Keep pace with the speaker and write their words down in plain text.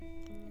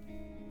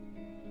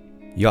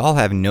Y'all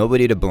have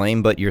nobody to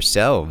blame but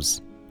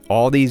yourselves.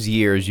 All these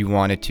years you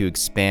wanted to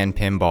expand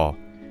pinball.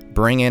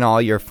 Bring in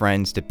all your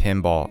friends to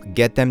pinball.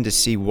 Get them to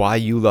see why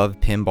you love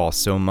pinball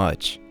so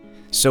much.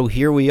 So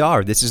here we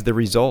are. This is the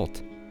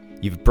result.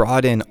 You've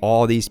brought in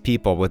all these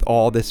people with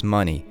all this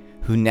money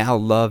who now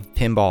love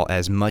pinball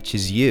as much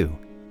as you.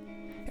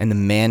 And the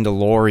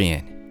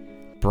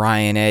Mandalorian,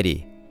 Brian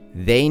Eddy,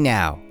 they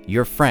now,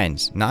 your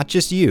friends, not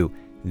just you,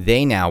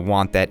 they now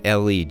want that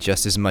LE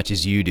just as much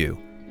as you do.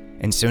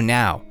 And so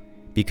now,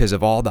 because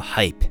of all the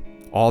hype,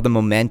 all the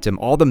momentum,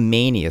 all the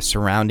mania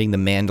surrounding the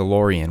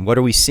Mandalorian, what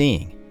are we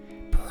seeing?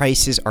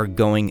 Prices are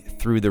going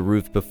through the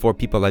roof before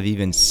people have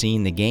even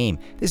seen the game.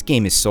 This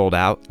game is sold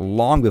out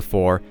long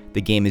before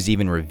the game is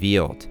even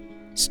revealed.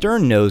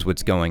 Stern knows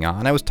what's going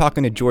on. I was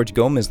talking to George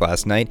Gomez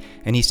last night,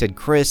 and he said,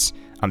 Chris,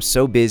 I'm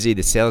so busy,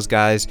 the sales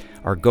guys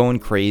are going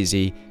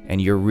crazy,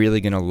 and you're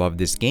really going to love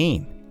this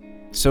game.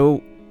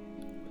 So,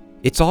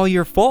 it's all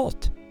your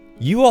fault.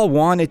 You all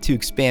wanted to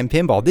expand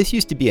pinball. This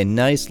used to be a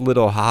nice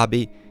little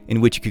hobby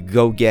in which you could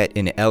go get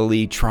an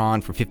LE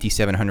Tron for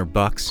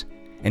 $5,700,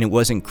 and it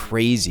wasn't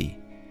crazy.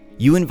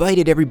 You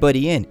invited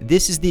everybody in.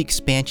 This is the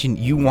expansion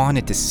you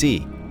wanted to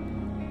see.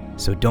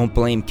 So don't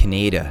blame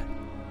Canada,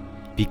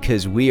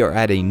 because we are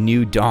at a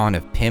new dawn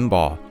of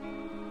pinball.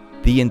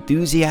 The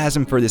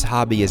enthusiasm for this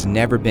hobby has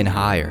never been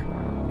higher,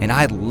 and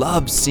I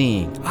love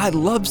seeing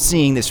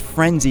this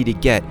frenzy to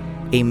get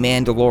a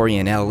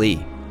Mandalorian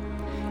LE.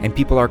 And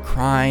people are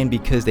crying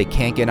because they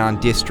can't get on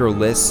distro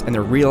lists, and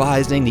they're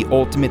realizing the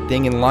ultimate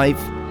thing in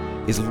life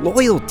is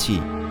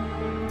loyalty.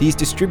 These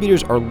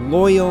distributors are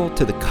loyal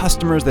to the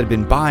customers that have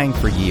been buying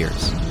for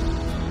years.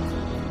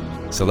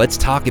 So let's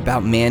talk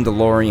about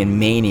Mandalorian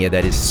mania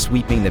that is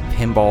sweeping the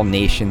pinball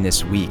nation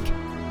this week.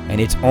 And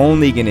it's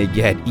only going to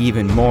get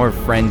even more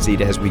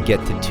frenzied as we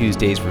get to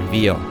Tuesday's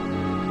reveal.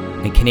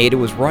 And Canada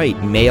was right,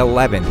 May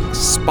 11th,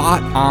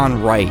 spot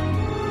on right.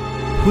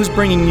 Who's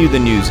bringing you the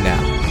news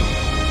now?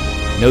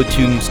 No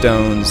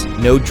tombstones,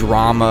 no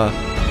drama,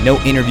 no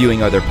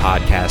interviewing other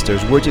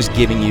podcasters. We're just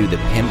giving you the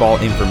pinball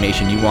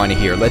information you want to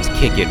hear. Let's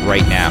kick it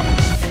right now.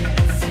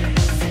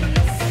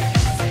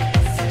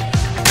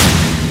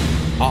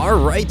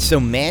 All right, so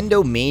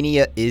Mando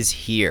Mania is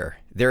here.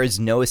 There is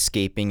no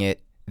escaping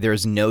it.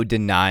 There's no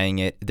denying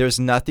it. There's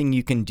nothing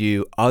you can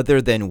do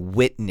other than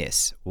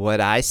witness what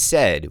I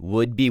said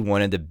would be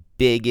one of the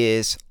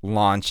biggest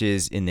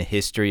launches in the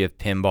history of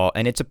pinball,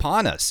 and it's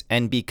upon us.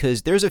 And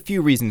because there's a few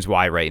reasons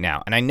why right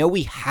now, and I know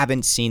we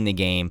haven't seen the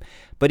game,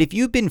 but if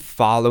you've been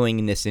following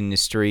in this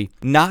industry,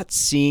 not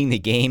seeing the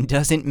game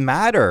doesn't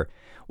matter.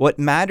 What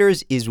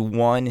matters is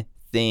one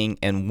thing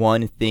and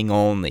one thing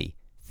only: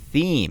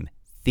 theme,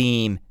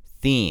 theme,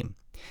 theme.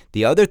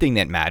 The other thing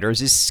that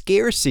matters is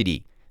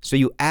scarcity. So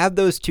you add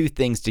those two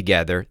things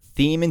together,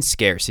 theme and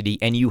scarcity,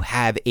 and you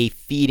have a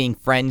feeding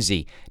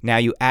frenzy. Now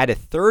you add a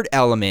third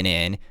element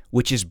in,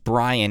 which is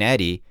Brian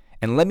Eddy,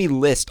 and let me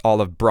list all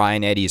of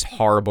Brian Eddy's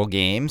horrible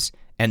games,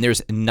 and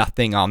there's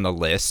nothing on the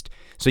list.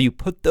 So you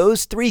put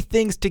those three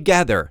things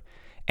together,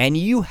 and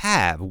you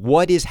have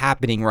what is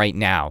happening right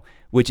now,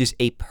 which is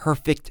a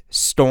perfect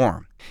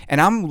storm.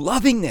 And I'm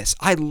loving this.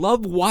 I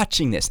love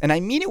watching this. And I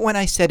mean it when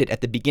I said it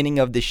at the beginning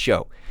of this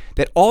show,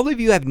 that all of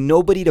you have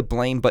nobody to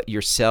blame but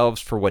yourselves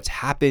for what's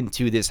happened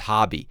to this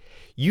hobby.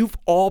 You've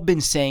all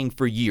been saying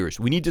for years,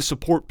 we need to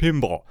support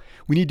pinball.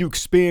 We need to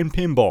expand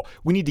pinball.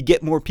 We need to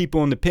get more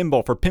people into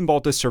pinball for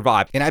pinball to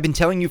survive. And I've been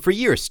telling you for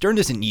years, Stern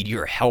doesn't need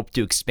your help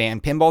to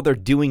expand pinball. They're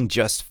doing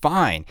just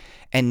fine.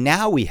 And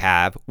now we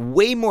have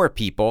way more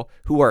people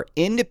who are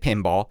into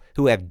pinball,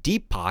 who have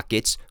deep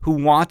pockets, who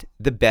want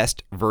the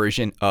best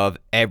version of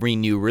every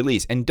new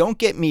release. And don't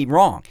get me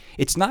wrong,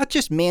 it's not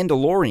just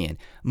Mandalorian.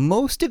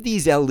 Most of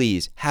these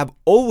LEs have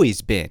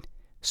always been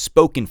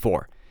spoken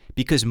for,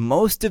 because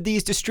most of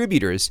these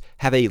distributors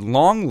have a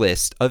long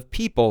list of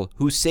people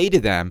who say to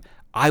them,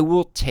 I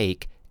will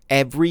take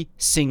every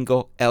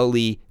single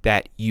LE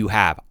that you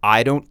have.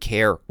 I don't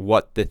care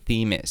what the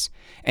theme is.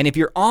 And if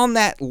you're on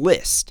that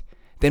list,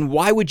 then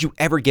why would you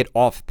ever get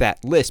off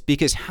that list?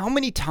 Because how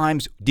many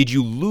times did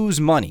you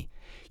lose money?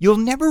 You'll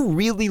never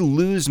really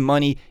lose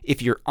money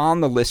if you're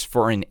on the list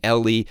for an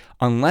LE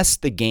unless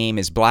the game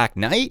is Black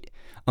Knight,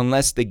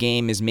 unless the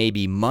game is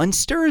maybe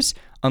Munsters,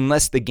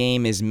 unless the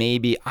game is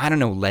maybe, I don't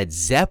know, Led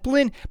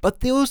Zeppelin.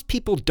 But those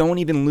people don't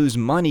even lose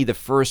money the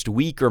first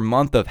week or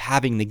month of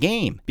having the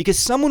game, because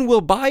someone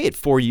will buy it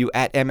for you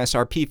at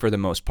MSRP for the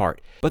most part.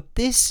 But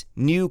this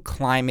new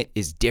climate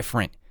is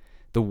different.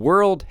 The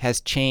world has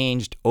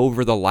changed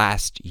over the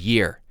last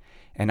year.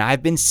 And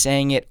I've been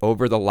saying it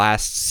over the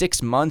last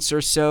 6 months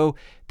or so,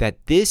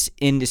 that this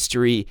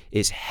industry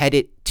is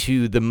headed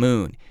to the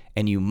moon.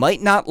 And you might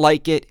not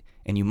like it,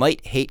 and you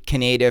might hate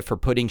Canada for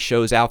putting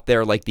shows out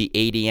there like the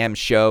ADM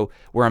show,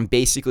 where I'm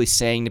basically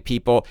saying to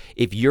people,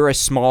 if you're a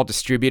small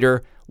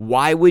distributor,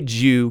 why would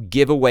you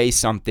give away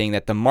something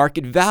that the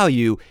market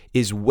value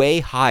is way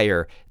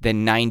higher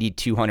than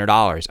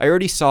 $9,200? I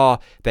already saw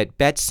that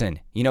Betson,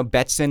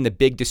 Betson, the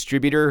big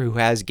distributor who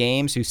has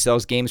games, who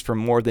sells games for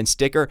more than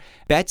sticker,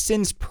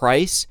 Betson's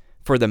price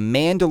for the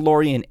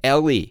Mandalorian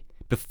LE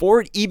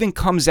before it even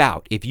comes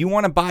out, if you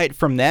want to buy it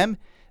from them,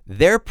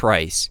 their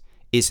price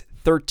is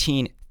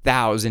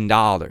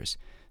 $13,000.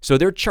 So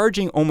they're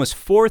charging almost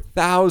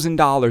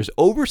 $4,000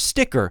 over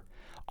sticker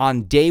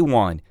on day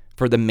one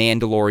for the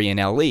Mandalorian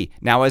LE.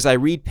 Now, as I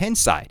read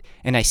Pinside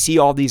and I see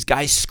all these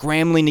guys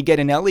scrambling to get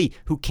an LE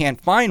who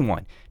can't find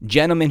one,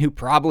 gentlemen who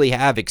probably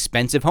have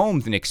expensive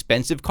homes and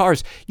expensive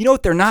cars, you know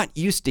what they're not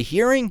used to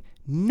hearing?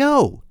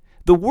 No.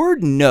 The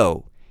word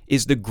no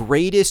is the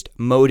greatest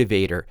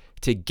motivator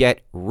to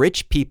get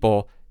rich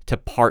people to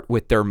part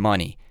with their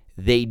money.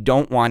 They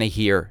don't want to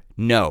hear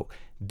no.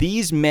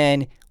 These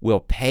men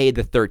will pay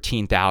the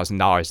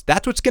 $13,000.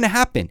 That's what's going to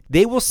happen.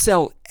 They will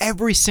sell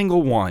every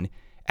single one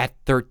at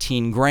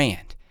 13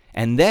 grand.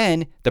 And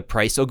then the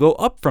price will go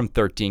up from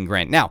 13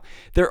 grand. Now,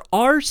 there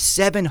are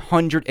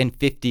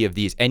 750 of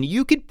these, and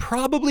you could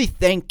probably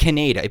thank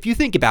Canada. If you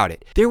think about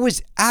it, there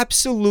was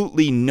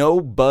absolutely no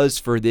buzz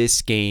for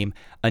this game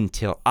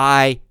until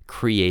I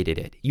created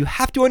it. You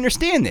have to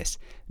understand this.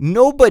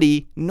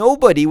 Nobody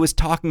was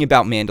talking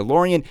about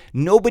Mandalorian.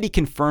 Nobody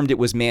confirmed it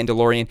was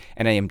Mandalorian.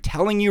 And I am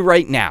telling you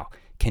right now,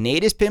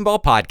 Canada's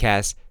Pinball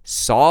Podcast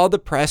saw the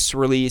press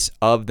release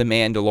of the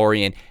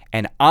Mandalorian,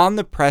 and on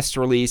the press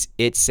release,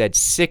 it said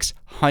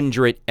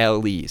 600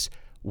 LEs.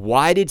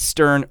 Why did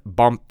Stern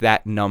bump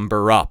that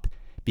number up?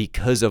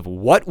 Because of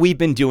what we've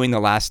been doing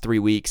the last 3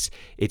 weeks.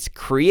 It's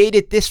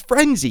created this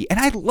frenzy, and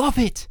I love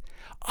it.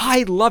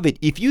 I love it.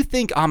 If you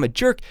think I'm a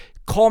jerk,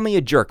 call me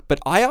a jerk, but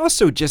I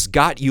also just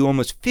got you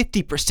almost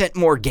 50%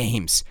 more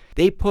games.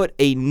 They put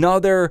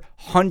another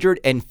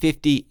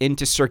 150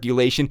 into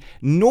circulation.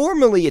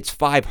 Normally it's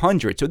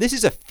 500, so this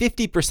is a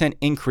 50%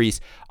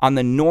 increase on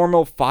the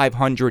normal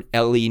 500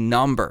 LE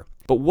number.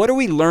 But what are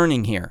we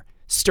learning here?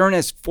 Stern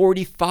has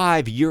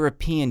 45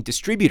 European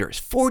distributors,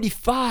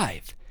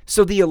 45.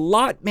 So the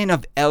allotment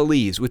of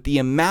LEs with the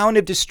amount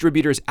of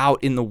distributors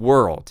out in the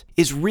world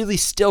is really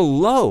still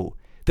low.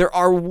 There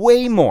are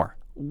way more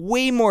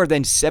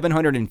than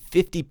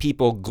 750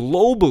 people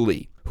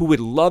globally who would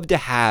love to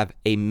have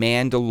a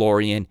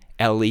Mandalorian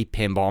LE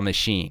pinball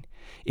machine.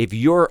 If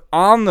you're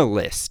on the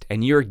list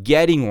and you're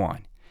getting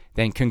one,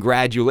 then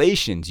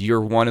congratulations,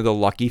 you're one of the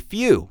lucky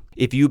few.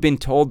 If you've been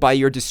told by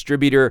your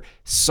distributor,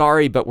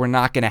 sorry, but we're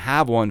not going to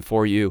have one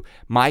for you,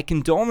 my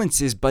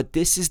condolences, but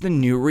this is the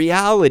new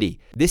reality.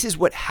 This is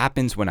what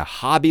happens when a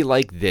hobby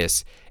like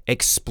this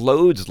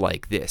explodes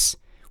like this.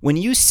 When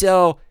you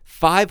sell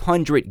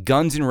 500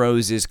 Guns N'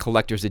 Roses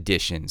collector's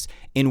editions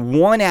in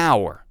 1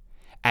 hour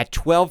at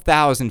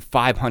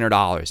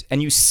 $12,500,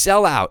 and you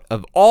sell out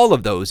of all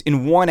of those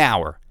in 1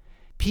 hour,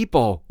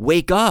 people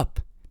wake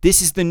up.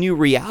 This is the new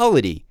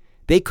reality.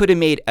 They could have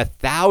made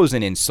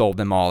 1,000 and sold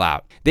them all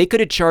out. They could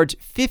have charged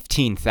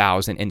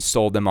 15,000 and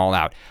sold them all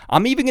out.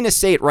 I'm even going to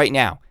say it right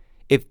now.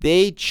 If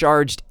they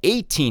charged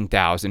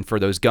 18,000 for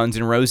those Guns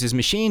N' Roses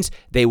machines,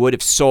 they would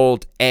have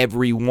sold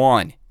every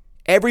one.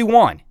 Every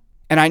one.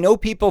 And I know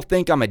people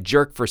think I'm a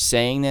jerk for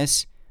saying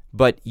this,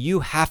 but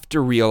you have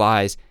to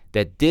realize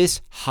that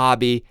this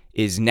hobby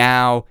is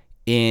now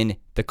in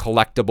the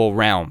collectible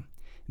realm.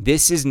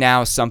 This is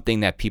now something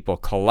that people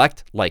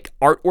collect like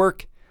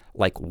artwork,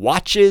 like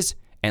watches,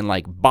 and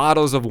like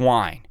bottles of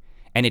wine.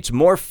 And it's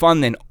more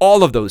fun than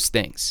all of those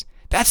things.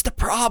 That's the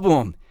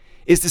problem,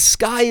 is the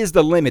sky is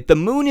the limit. The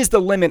moon is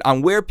the limit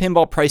on where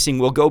pinball pricing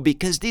will go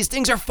because these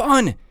things are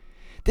fun.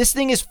 This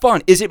thing is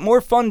fun. Is it more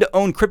fun to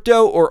own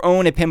crypto or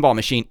own a pinball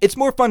machine? It's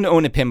more fun to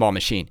own a pinball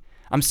machine.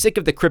 I'm sick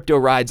of the crypto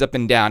rides up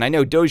and down. I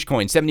know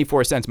Dogecoin,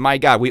 74 cents. My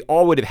God, we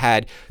all would have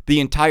had the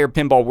entire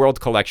Pinball World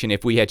collection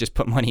if we had just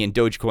put money in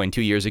Dogecoin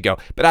 2 years ago.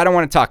 But I don't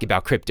want to talk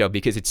about crypto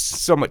because it's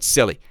so much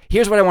silly.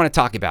 Here's what I want to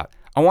talk about.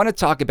 I want to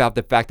talk about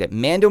the fact that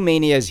Mando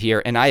Mania is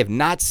here, and I have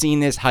not seen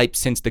this hype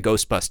since the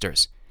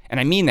Ghostbusters. And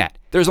I mean that.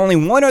 There's only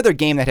one other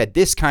game that had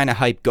this kind of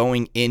hype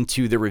going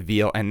into the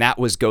reveal, and that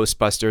was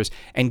Ghostbusters.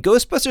 And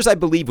Ghostbusters, I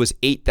believe, was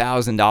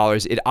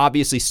 $8,000. It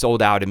obviously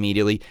sold out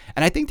immediately.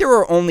 And I think there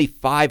were only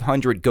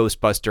 500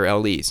 Ghostbuster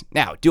LEs.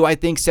 Now, do I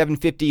think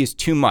 750 is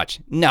too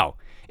much? No,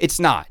 it's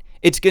not.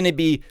 It's going to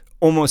be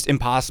almost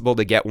impossible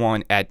to get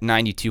one at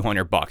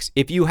 $9,200.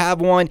 If you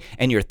have one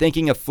and you're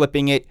thinking of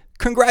flipping it,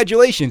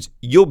 congratulations,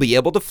 you'll be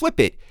able to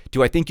flip it.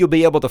 Do I think you'll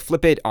be able to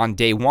flip it on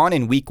day one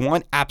in week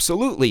one?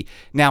 Absolutely.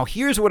 Now,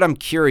 here's what I'm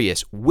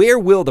curious. Where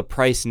will the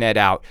price net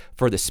out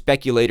for the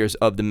speculators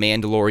of the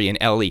Mandalorian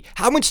LE?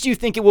 How much do you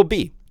think it will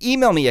be?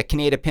 Email me at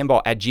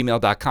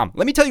canadapinball@gmail.com.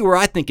 Let me tell you where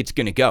I think it's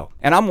going to go.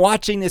 And I'm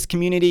watching this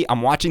community.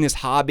 I'm watching this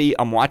hobby.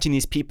 I'm watching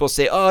these people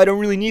say, oh, I don't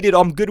really need it.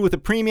 I'm good with a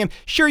premium.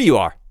 Sure you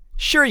are.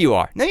 Sure you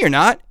are. No, you're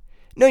not.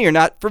 No, you're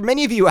not. For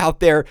many of you out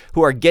there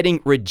who are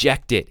getting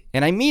rejected,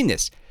 and I mean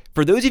this,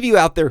 for those of you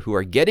out there who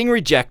are getting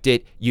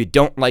rejected, you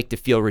don't like to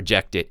feel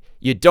rejected.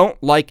 You don't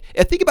like,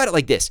 think about it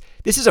like this.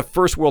 This is a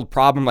first world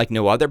problem like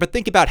no other, but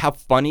think about how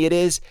funny it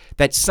is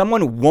that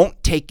someone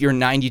won't take your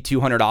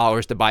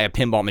 $9,200 to buy a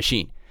pinball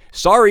machine.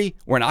 Sorry,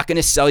 we're not going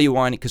to sell you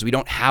one because we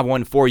don't have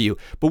one for you.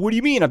 But what do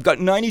you mean? I've got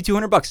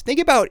 $9,200. Think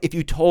about if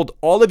you told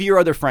all of your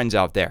other friends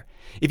out there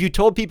If you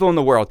told people in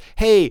the world,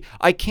 hey,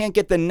 I can't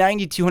get the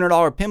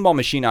 $9,200 pinball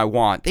machine I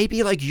want, they'd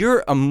be like,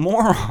 you're a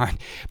moron.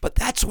 But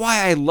that's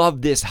why I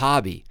love this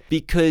hobby.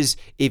 Because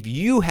if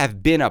you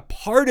have been a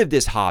part of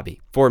this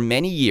hobby for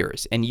many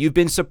years and you've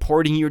been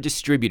supporting your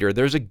distributor,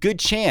 there's a good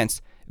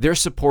chance they're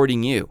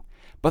supporting you.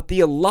 But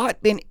the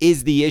allotment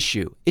is the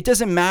issue. It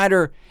doesn't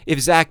matter if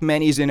Zach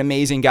Many's an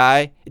amazing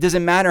guy. It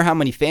doesn't matter how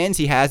many fans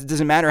he has. It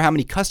doesn't matter how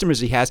many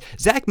customers he has.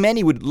 Zach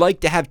Many would like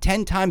to have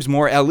 10 times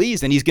more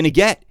LEs than he's going to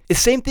get. The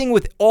same thing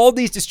with all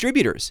these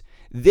distributors.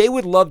 They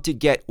would love to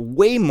get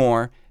way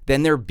more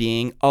than they're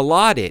being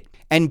allotted.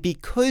 And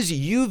because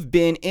you've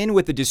been in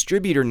with the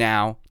distributor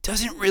now,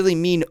 doesn't really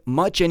mean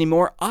much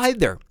anymore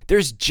either.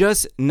 There's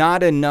just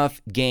not enough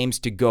games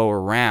to go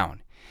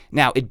around.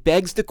 Now, it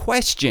begs the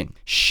question,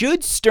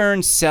 should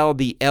Stern sell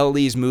the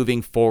LEs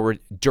moving forward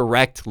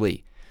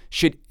directly?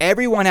 Should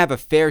everyone have a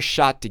fair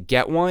shot to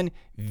get one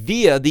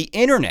via the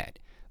internet?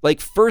 Like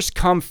first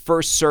come,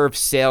 first serve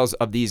sales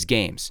of these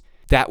games.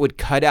 That would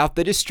cut out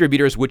the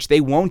distributors, which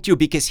they won't do,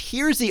 because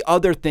here's the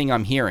other thing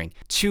I'm hearing.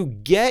 To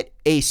get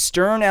a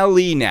Stern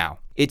LE now,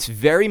 it's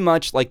very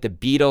much like the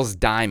Beatles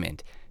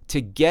Diamond.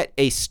 To get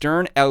a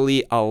Stern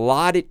LE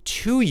allotted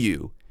to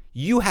you,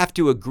 you have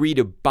to agree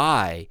to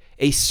buy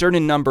a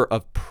certain number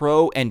of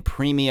pro and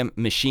premium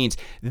machines.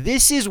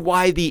 This is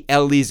why the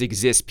LEs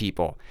exist,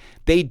 people.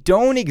 They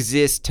don't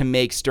exist to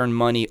make Stern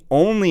money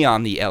only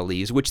on the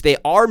LEs, which they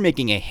are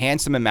making a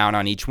handsome amount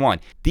on each one.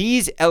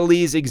 These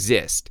LEs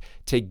exist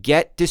to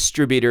get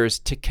distributors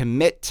to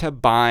commit to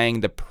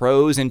buying the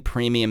pros and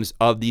premiums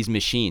of these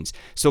machines.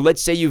 So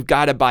let's say you've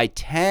got to buy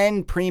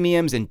 10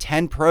 premiums and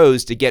 10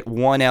 pros to get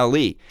one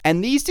LE.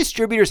 And these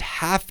distributors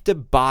have to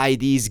buy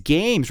these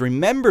games.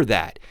 Remember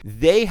that.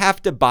 They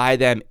have to buy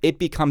them. It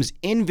becomes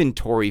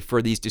inventory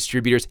for these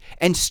distributors,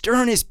 and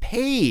Stern is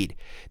paid.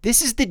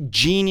 This is the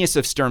genius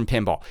of Stern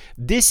Pinball.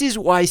 This is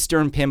why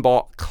Stern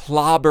Pinball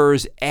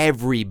clobbers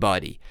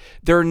everybody.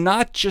 They're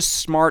not just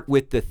smart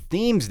with the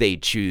themes they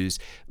choose.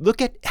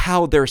 Look at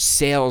how their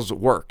sales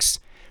works.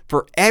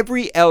 For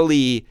every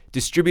LE,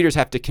 distributors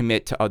have to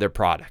commit to other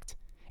product.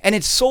 And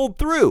it's sold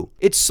through.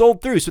 It's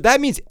sold through. So that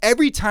means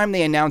every time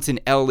they announce an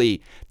LE,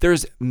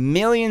 there's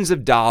millions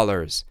of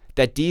dollars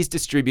that these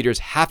distributors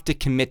have to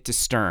commit to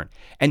Stern.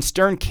 And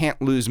Stern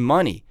can't lose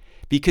money,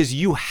 because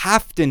you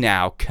have to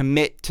now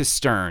commit to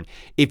Stern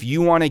if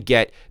you want to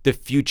get the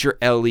future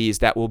LEs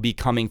that will be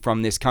coming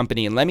from this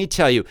company. And let me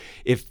tell you,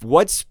 if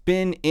what's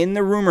been in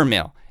the rumor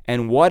mill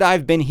and what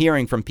I've been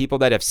hearing from people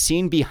that have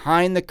seen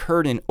behind the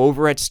curtain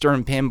over at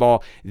Stern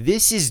Pinball,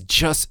 this is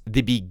just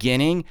the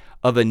beginning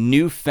of a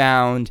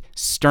newfound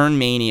Stern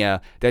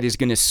mania that is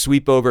going to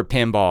sweep over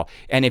pinball.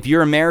 And if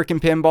you're American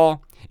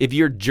Pinball, if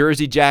you're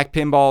Jersey Jack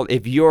Pinball,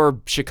 if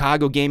you're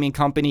Chicago Gaming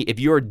Company, if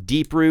you're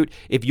Deep Root,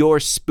 if you're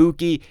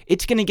Spooky,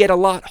 it's going to get a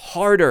lot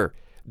harder.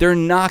 They're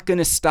not going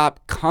to stop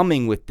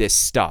coming with this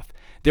stuff.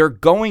 They're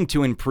going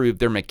to improve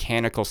their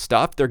mechanical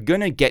stuff. They're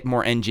going to get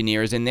more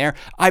engineers in there.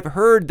 I've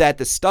heard that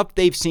the stuff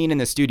they've seen in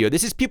the studio,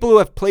 this is people who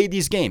have played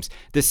these games,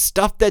 the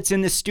stuff that's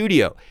in the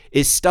studio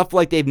is stuff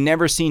like they've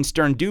never seen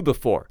Stern do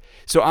before.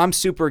 So I'm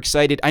super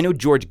excited. I know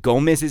George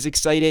Gomez is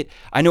excited.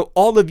 I know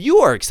all of you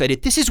are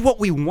excited. This is what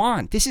we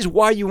want. This is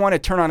why you want to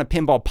turn on a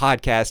pinball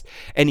podcast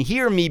and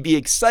hear me be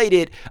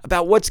excited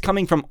about what's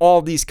coming from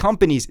all these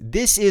companies.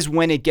 This is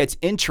when it gets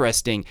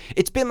interesting.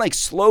 It's been like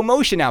slow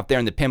motion out there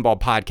in the pinball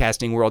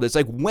podcasting world. It's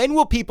like, when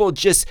will people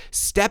just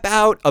step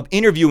out of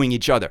interviewing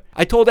each other?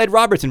 I told Ed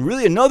Robertson,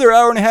 really, another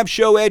hour and a half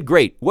show, Ed?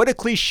 Great. What a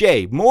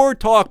cliche. More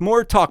talk,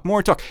 more talk,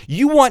 more talk.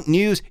 You want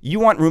news,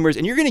 you want rumors,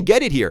 and you're going to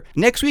get it here.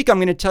 Next week, I'm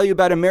going to tell you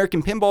about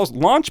American Pinball's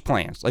launch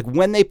plans, like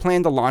when they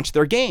plan to launch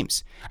their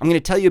games. I'm going to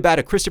tell you about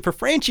a Christopher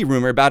Franchi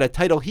rumor about a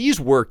title he's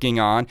working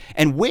on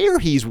and where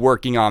he's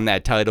working on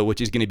that title,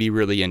 which is going to be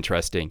really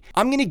interesting.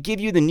 I'm going to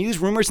give you the news,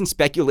 rumors, and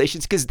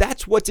speculations because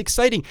that's what's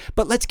exciting.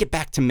 But let's get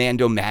back to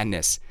Mando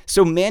Madness.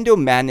 So Mando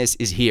Madness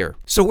is here.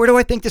 So where do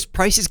I think this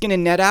price is going to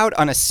net out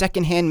on a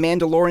secondhand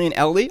Mandalorian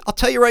LE? I'll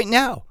tell you right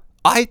now.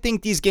 I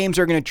think these games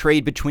are going to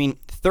trade between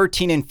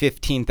 $13,000 and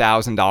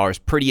 $15,000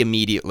 pretty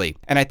immediately.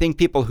 And I think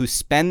people who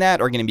spend that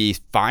are going to be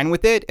fine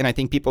with it. And I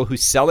think people who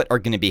sell it are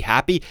going to be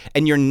happy.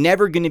 And you're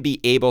never going to be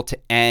able to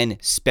end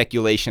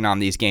speculation on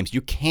these games.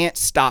 You can't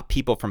stop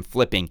people from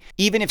flipping.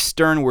 Even if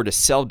Stern were to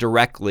sell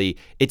directly,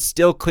 it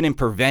still couldn't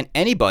prevent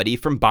anybody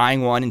from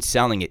buying one and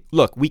selling it.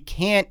 Look, we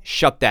can't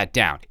shut that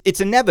down.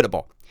 It's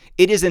inevitable.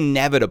 It is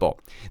inevitable.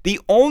 The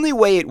only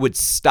way it would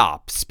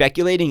stop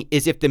speculating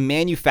is if the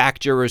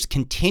manufacturers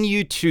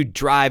continue to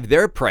drive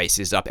their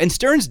prices up. And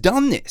Stern's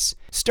done this.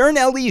 Stern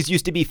LEs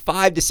used to be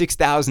 $5,000 to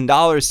 $6,000,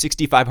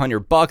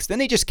 $6,500. Then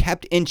they just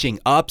kept inching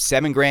up,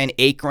 $7,000,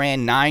 $8,000,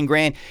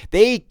 $9,000.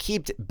 They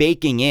kept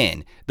baking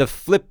in the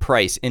flip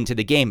price into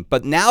the game.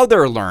 But now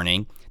they're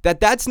learning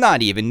that that's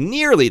not even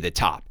nearly the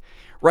top.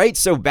 Right?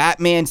 So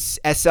Batman's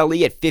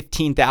SLE at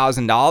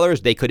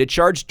 $15,000, they could have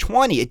charged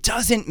 $20,000. It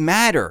doesn't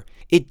matter.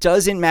 It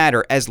doesn't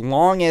matter as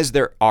long as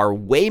there are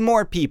way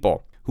more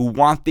people who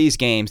want these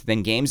games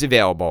than games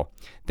available,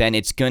 then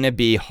it's going to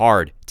be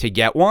hard to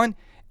get one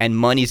and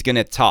money's going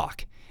to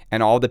talk.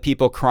 and all the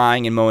people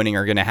crying and moaning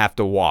are going to have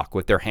to walk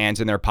with their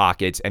hands in their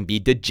pockets and be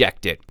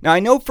dejected. Now, I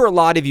know for a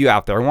lot of you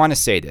out there, I want to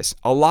say this,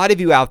 a lot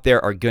of you out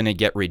there are going to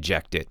get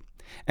rejected.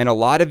 And a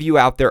lot of you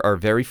out there are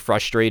very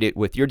frustrated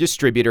with your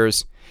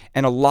distributors.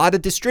 And a lot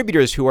of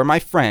distributors who are my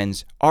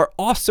friends are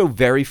also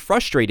very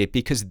frustrated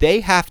because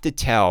they have to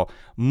tell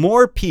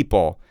more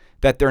people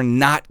that they're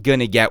not going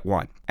to get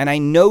one. And I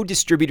know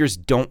distributors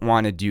don't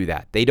want to do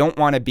that. They don't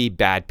want to be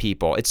bad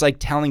people. It's like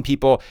telling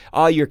people,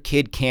 oh, your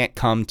kid can't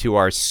come to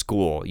our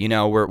school. You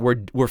know,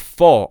 we're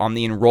full on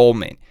the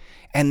enrollment.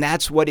 And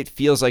that's what it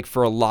feels like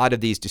for a lot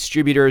of these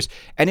distributors.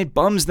 And it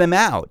bums them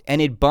out.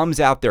 And it bums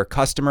out their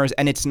customers.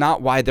 And it's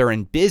not why they're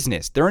in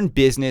business. They're in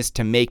business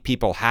to make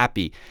people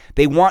happy.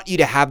 They want you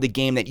to have the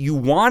game that you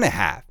want to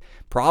have.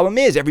 Problem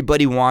is,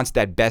 everybody wants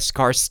that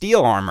Beskar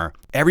Steel armor.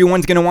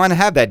 Everyone's going to want to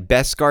have that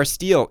Beskar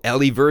Steel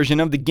LE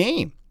version of the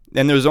game.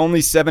 And there's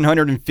only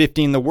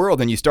 750 in the world,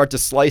 and you start to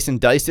slice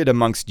and dice it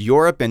amongst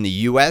Europe and the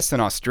US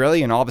and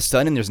Australia, and all of a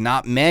sudden there's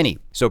not many.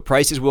 So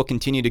prices will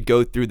continue to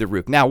go through the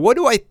roof. Now, what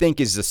do I think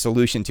is the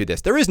solution to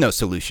this? There is no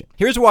solution.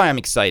 Here's why I'm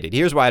excited.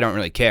 Here's why I don't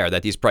really care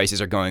that these prices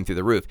are going through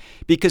the roof.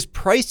 Because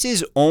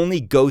prices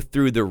only go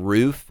through the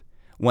roof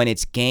when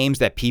it's games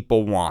that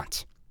people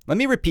want. Let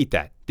me repeat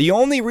that. The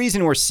only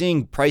reason we're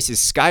seeing prices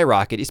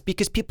skyrocket is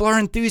because people are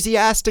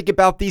enthusiastic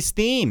about these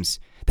themes.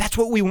 That's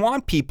what we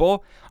want,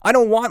 people. I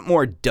don't want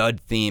more dud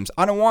themes.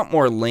 I don't want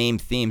more lame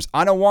themes.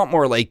 I don't want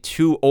more like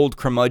too old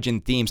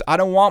curmudgeon themes. I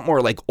don't want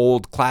more like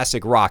old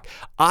classic rock.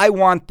 I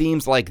want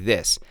themes like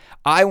this.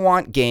 I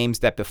want games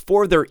that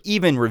before they're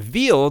even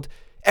revealed,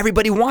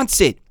 everybody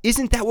wants it.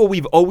 Isn't that what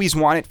we've always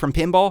wanted from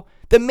pinball?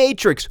 The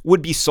Matrix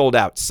would be sold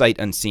out sight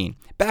unseen.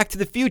 Back to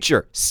the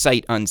Future,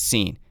 sight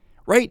unseen,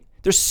 right?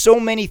 There's so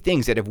many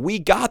things that if we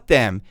got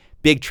them,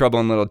 Big Trouble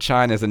in Little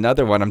China is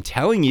another one. I'm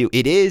telling you,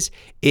 it is.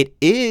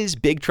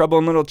 Big Trouble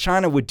in Little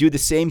China would do the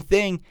same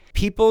thing.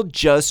 People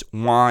just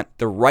want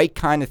the right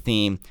kind of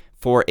theme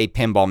for a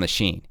pinball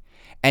machine.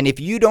 And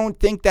if you don't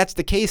think that's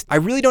the case, I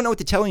really don't know what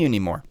to tell you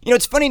anymore. You know,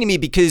 it's funny to me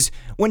because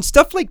when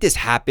stuff like this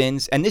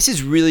happens, and this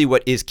is really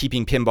what is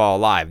keeping pinball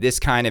alive, this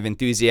kind of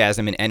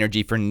enthusiasm and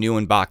energy for new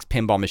in-box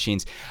pinball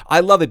machines,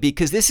 I love it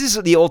because this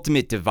is the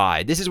ultimate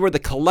divide. This is where the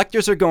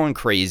collectors are going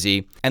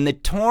crazy and the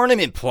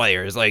tournament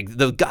players, like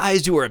the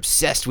guys who are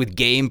obsessed with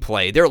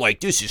gameplay, they're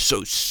like, this is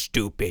so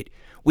stupid.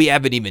 We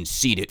haven't even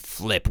seen it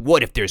flip.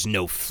 What if there's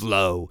no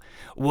flow?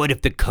 What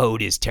if the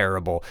code is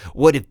terrible?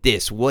 What if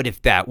this? What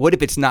if that? What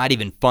if it's not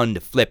even fun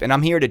to flip? And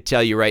I'm here to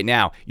tell you right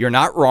now, you're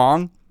not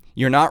wrong.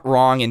 You're not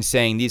wrong in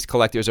saying these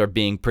collectors are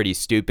being pretty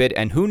stupid.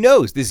 And who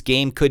knows, this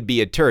game could be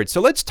a turd.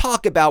 So let's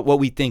talk about what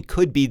we think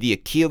could be the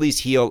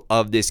Achilles heel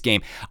of this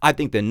game. I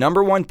think the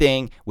number one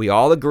thing we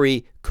all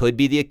agree could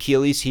be the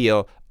Achilles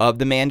heel of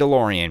The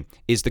Mandalorian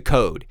is the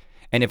code.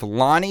 And if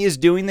Lonnie is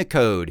doing the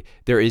code,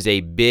 there is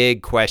a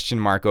big question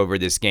mark over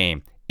this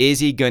game. Is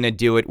he going to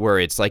do it where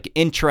it's like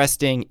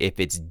interesting? If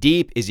it's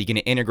deep, is he going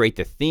to integrate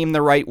the theme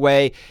the right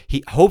way?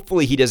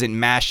 Hopefully he doesn't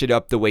mash it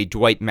up the way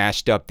Dwight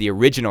mashed up the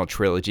original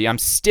trilogy. I'm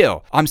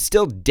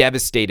still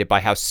devastated by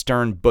how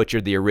Stern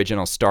butchered the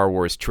original Star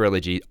Wars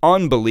trilogy.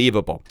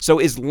 Unbelievable. So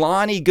is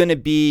Lonnie going to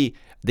be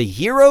the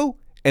hero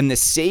and the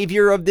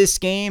savior of this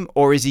game,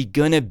 or is he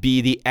gonna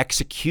be the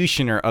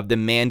executioner of the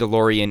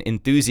Mandalorian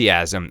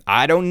enthusiasm?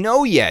 I don't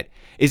know yet.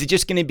 Is it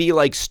just gonna be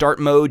like start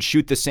mode,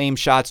 shoot the same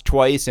shots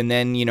twice, and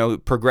then,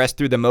 progress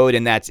through the mode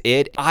and that's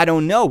it? I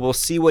don't know. We'll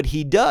see what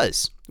he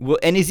does. Well,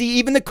 and is he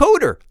even the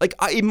coder?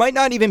 It might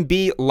not even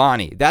be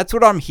Lonnie. That's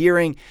what I'm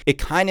hearing. It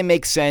kind of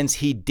makes sense.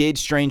 He did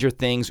Stranger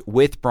Things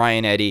with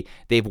Brian Eddy.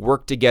 They've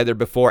worked together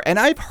before, and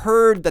I've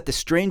heard that the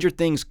Stranger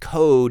Things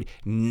code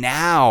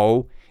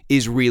now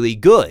is really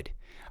good.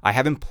 I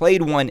haven't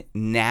played one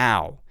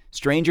now.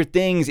 Stranger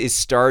Things is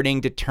starting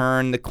to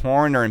turn the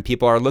corner and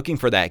people are looking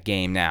for that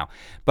game now.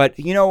 But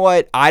you know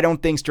what? I don't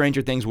think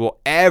Stranger Things will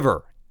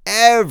ever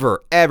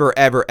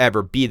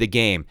be the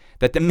game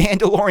that The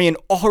Mandalorian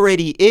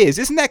already is.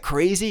 Isn't that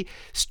crazy?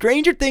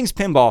 Stranger Things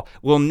Pinball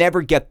will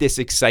never get this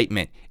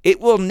excitement. It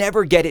will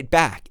never get it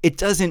back. It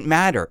doesn't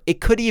matter. It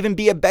could even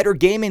be a better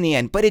game in the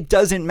end, but it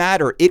doesn't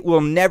matter. It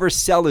will never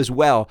sell as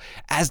well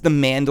as The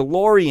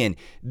Mandalorian.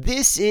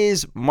 This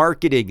is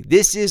marketing.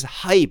 This is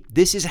hype.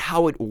 This is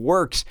how it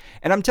works.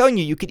 And I'm telling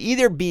you, you could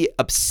either be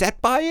upset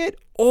by it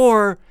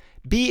or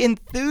be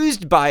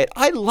enthused by it.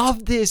 I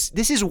love this.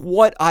 This is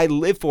what I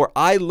live for.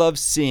 I love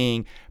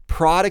seeing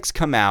products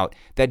come out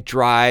that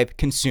drive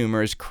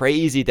consumers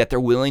crazy, that they're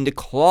willing to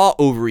claw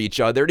over each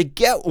other to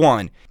get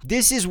one.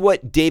 This is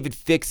what David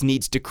Fix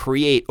needs to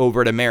create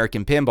over at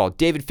American Pinball.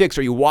 David Fix,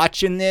 are you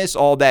watching this?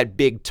 All that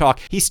big talk.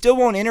 He still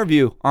won't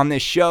interview on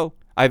this show.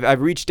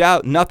 I've reached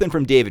out, nothing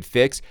from David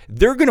Fix.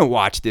 They're going to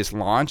watch this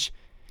launch.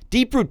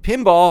 Deep Root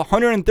Pinball,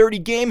 130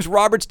 games.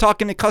 Robert's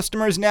talking to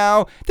customers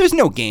now. There's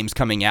no games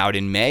coming out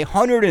in May.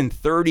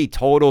 130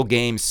 total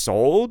games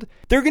sold.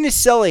 They're going to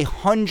sell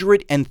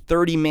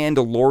 130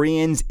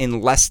 Mandalorians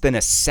in less than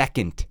a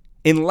second.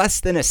 In less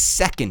than a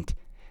second.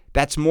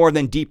 That's more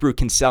than Deep Root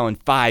can sell in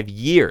 5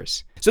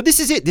 years. So this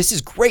is it. This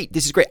is great.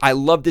 This is great. I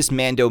love this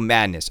Mando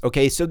madness.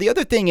 Okay, so the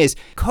other thing is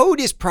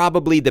code is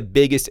probably the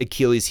biggest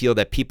Achilles heel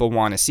that people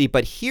want to see,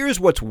 but here's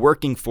what's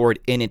working for it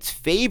in its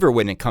favor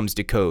when it comes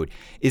to code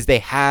is they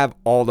have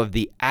all of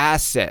the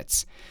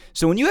assets.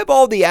 So when you have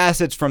all the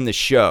assets from the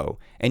show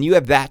and you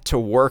have that to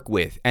work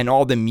with and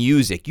all the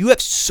music, you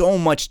have so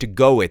much to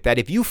go with that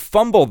if you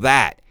fumble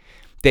that,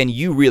 then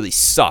you really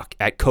suck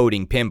at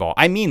coding pinball.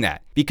 I mean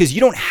that because you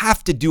don't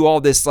have to do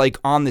all this like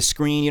on the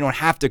screen. You don't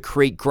have to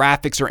create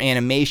graphics or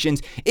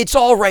animations. It's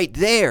all right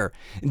there.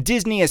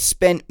 Disney has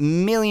spent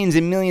millions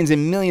and millions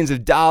and millions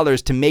of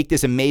dollars to make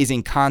this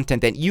amazing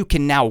content that you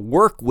can now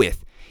work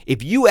with.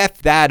 If you F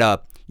that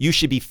up, you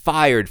should be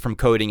fired from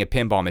coding a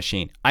pinball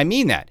machine. I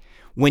mean that.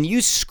 When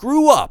you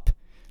screw up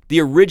the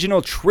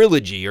original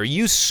trilogy, or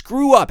you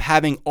screw up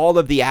having all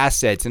of the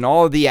assets and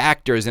all of the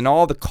actors and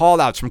all the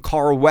call-outs from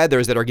Carl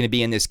Weathers that are going to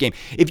be in this game,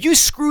 if you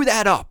screw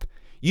that up,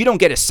 you don't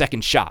get a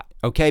second shot,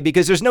 okay?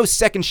 Because there's no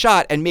second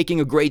shot at making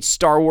a great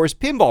Star Wars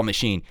pinball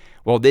machine.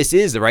 Well, this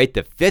is, right,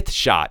 the fifth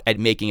shot at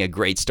making a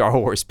great Star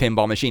Wars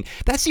pinball machine.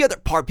 That's the other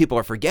part people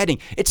are forgetting.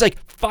 It's like,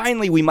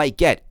 finally, we might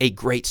get a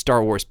great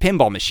Star Wars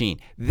pinball machine.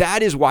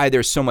 That is why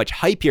there's so much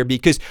hype here,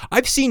 because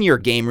I've seen your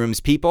game rooms,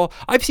 people.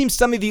 I've seen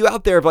some of you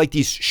out there of like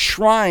these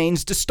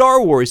shrines to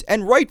Star Wars,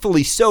 and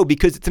rightfully so,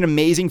 because it's an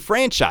amazing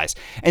franchise.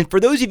 And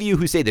for those of you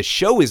who say the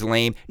show is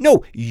lame,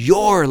 no,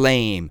 you're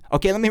lame.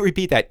 Okay, let me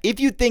repeat that. If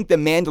you think The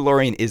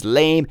Mandalorian is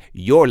lame,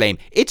 you're lame.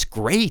 It's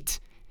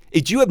great.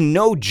 Do you have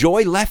no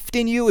joy left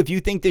in you if you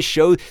think this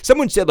show...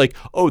 Someone said like,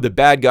 oh, the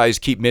bad guys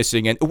keep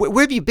missing. And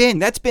where have you been?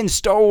 That's been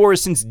Star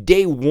Wars since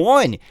day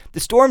one. The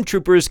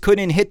stormtroopers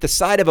couldn't hit the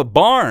side of a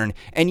barn,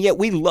 and yet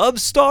we love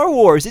Star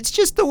Wars. It's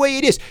just the way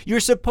it is. You're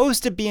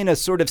supposed to be in a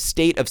sort of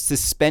state of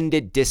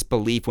suspended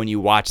disbelief when you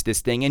watch this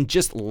thing and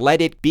just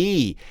let it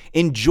be.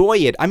 Enjoy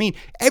it. I mean,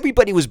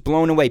 everybody was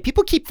blown away.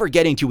 People keep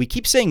forgetting too. We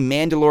keep saying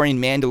Mandalorian,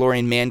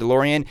 Mandalorian,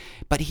 Mandalorian,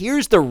 but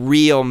here's the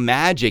real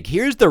magic.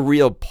 Here's the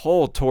real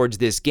pull towards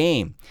this game.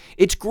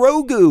 It's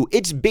Grogu.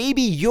 It's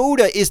Baby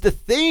Yoda is the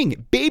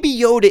thing. Baby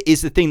Yoda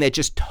is the thing that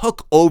just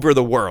took over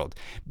the world.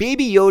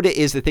 Baby Yoda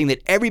is the thing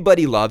that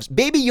everybody loves.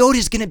 Baby Yoda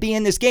is going to be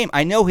in this game.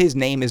 I know his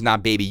name is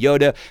not Baby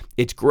Yoda.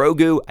 It's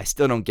Grogu. I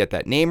still don't get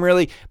that name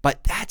really,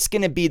 but that's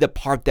going to be the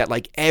part that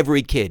like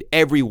every kid,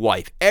 every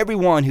wife,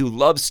 everyone who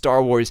loves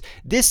Star Wars,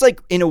 this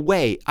like in a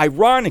way,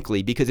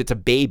 ironically, because it's a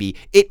baby,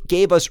 it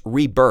gave us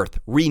rebirth,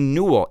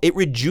 renewal. It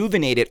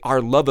rejuvenated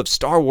our love of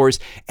Star Wars,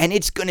 and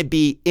it's going to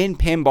be in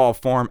pinball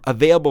form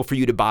available for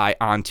you to buy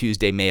on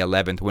Tuesday, May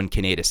 11th when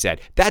Kaneda said.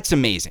 That's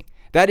amazing.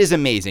 That is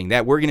amazing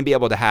that we're going to be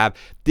able to have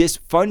this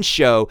fun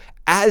show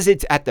as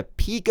it's at the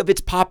peak of its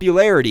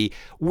popularity.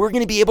 We're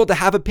going to be able to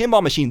have a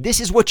pinball machine.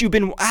 This is what you've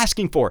been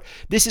asking for.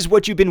 This is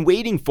what you've been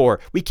waiting for.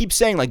 We keep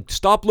saying like,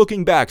 stop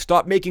looking back,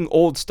 stop making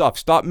old stuff,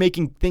 stop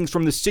making things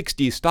from the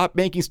 60s, stop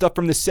making stuff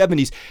from the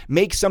 70s,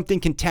 make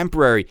something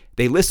contemporary.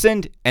 They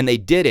listened and they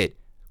did it.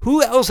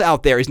 Who else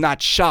out there is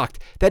not shocked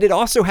that it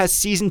also has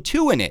season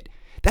 2 in it?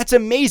 That's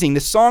amazing. The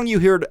song you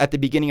heard at the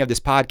beginning of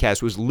this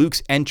podcast was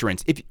Luke's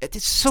entrance.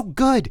 It's so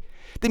good.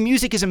 The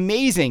music is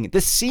amazing.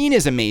 The scene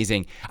is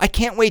amazing. I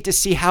can't wait to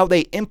see how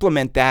they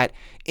implement that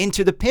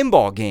into the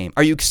pinball game.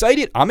 Are you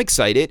excited? I'm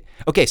excited.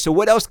 Okay, so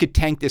what else could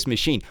tank this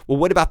machine? Well,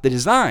 what about the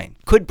design?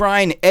 Could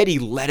Brian Eddy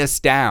let us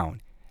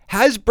down?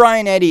 Has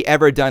Brian Eddy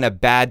ever done a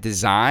bad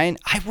design?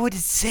 I would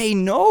say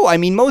no. I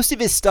mean, most of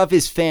his stuff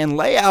is fan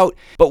layout,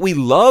 but we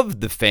love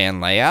the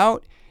fan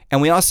layout,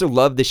 and we also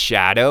love the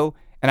shadow.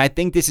 And I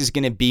think this is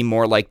going to be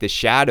more like the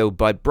shadow,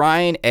 but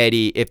Brian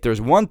Eddy, if there's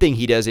one thing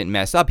he doesn't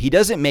mess up, he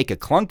doesn't make a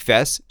clunk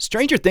fest.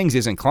 Stranger Things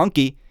isn't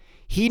clunky.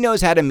 He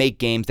knows how to make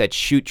games that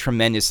shoot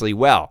tremendously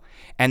well.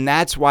 And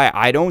that's why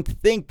I don't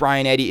think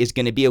Brian Eddy is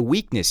going to be a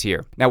weakness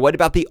here. Now, what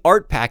about the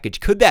art package?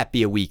 Could that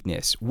be a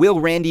weakness? Will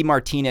Randy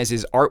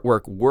Martinez's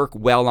artwork work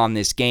well on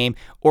this game?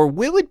 Or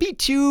will it be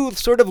too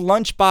sort of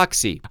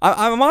lunchboxy?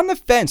 I'm on the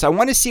fence. I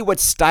want to see what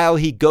style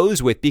he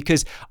goes with,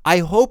 because I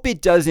hope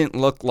it doesn't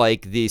look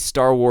like the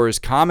Star Wars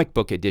comic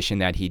book edition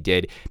that he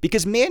did,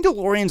 because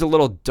Mandalorian's a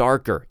little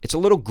darker. It's a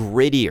little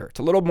grittier. It's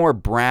a little more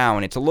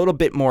brown. It's a little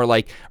bit more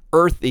like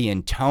earthy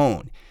in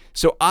tone.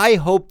 So I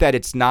hope that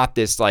it's not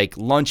this like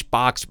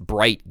lunchbox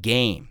bright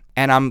game.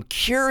 And I'm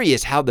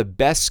curious how the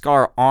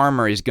Beskar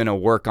armor is going to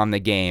work on the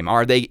game.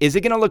 Is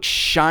it going to look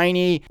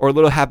shiny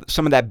or have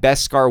some of that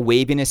Beskar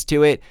waviness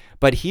to it?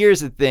 But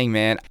here's the thing,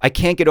 man. I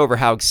can't get over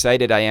how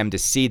excited I am to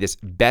see this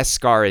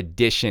Beskar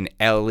Edition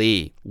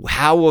LE.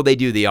 How will they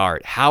do the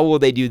art? How will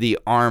they do the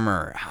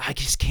armor? I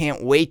just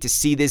can't wait to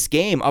see this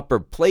game. Upper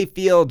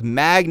playfield,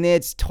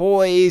 magnets,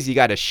 toys. You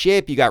got a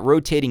ship. You got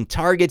rotating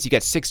targets. You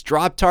got 6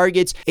 drop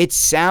targets. It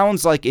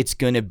sounds like it's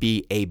going to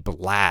be a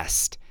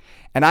blast.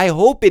 And I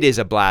hope it is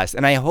a blast,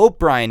 and I hope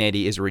Brian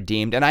Eddy is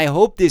redeemed, and I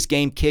hope this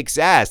game kicks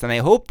ass, and I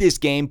hope this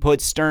game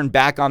puts Stern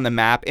back on the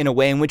map in a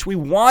way in which we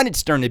wanted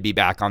Stern to be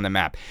back on the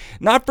map.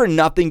 Not for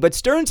nothing, but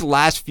Stern's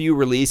last few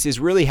releases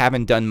really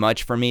haven't done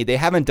much for me. They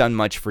haven't done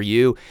much for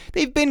you.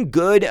 They've been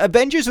good.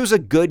 Avengers was a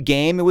good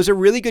game. It was a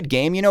really good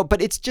game,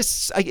 but it's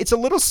just, it's a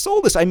little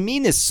soulless. I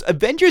mean this.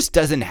 Avengers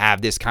doesn't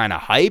have this kind of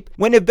hype.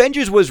 When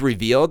Avengers was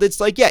revealed, it's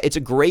like, yeah, it's a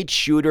great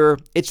shooter.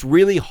 It's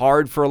really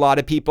hard for a lot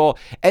of people,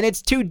 and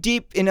it's too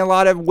deep in a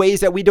lot of ways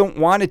that we don't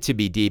want it to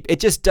be deep. It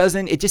just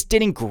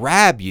didn't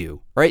grab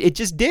you, right? It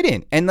just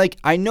didn't. And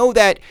I know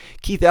that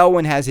Keith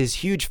Elwin has his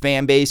huge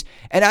fan base,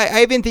 and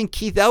I even think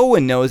Keith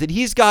Elwin knows that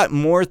he's got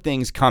more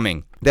things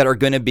coming that are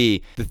going to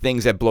be the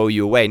things that blow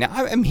you away. Now,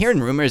 I'm hearing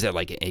rumors that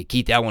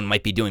Keith Elwin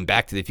might be doing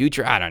Back to the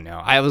Future. I don't know.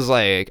 I was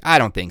like, I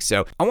don't think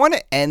so. I want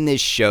to end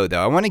this show,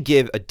 though. I want to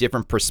give a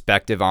different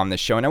perspective on the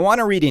show, and I want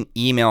to read an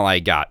email I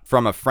got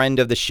from a friend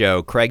of the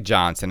show, Craig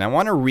Johnson. I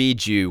want to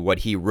read you what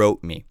he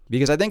wrote me,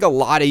 because I think a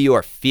lot of you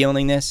are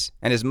feeling this,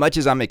 and as much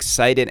as I'm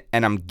excited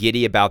and I'm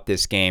giddy about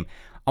this game,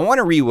 I want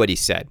to read what he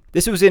said.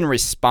 This was in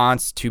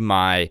response to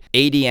my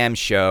ADM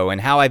show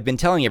and how I've been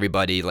telling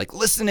everybody,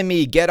 listen to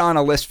me, get on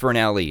a list for an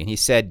LE. And he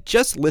said,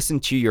 just listen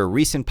to your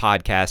recent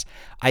podcast.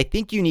 I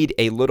think you need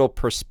a little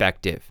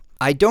perspective.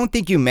 I don't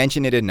think you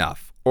mention it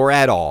enough, or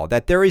at all,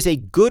 that there is a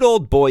good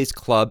old boys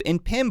club in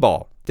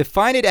pinball.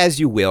 Define it as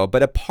you will,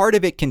 but a part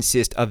of it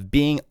consists of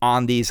being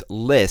on these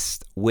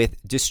lists with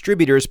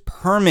distributors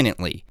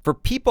permanently. For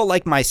people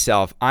like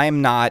myself, I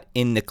am not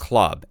in the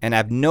club and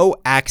have no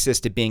access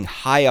to being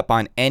high up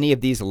on any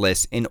of these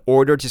lists in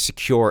order to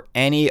secure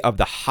any of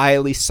the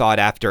highly sought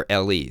after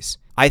LEs.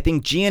 I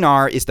think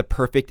GNR is the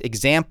perfect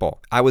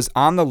example. I was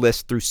on the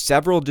list through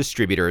several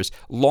distributors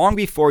long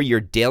before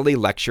your daily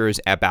lectures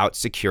about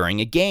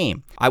securing a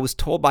game. I was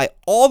told by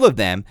all of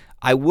them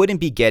I wouldn't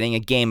be getting a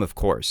game, of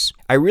course.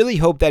 I really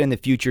hope that in the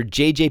future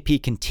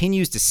JJP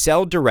continues to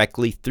sell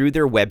directly through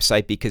their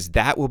website, because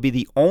that will be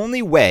the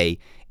only way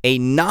a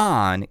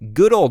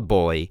non-good old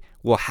boy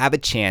will have a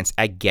chance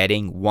at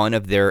getting one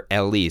of their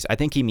LEs. I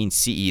think he means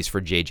CEs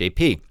for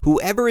JJP.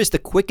 Whoever is the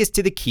quickest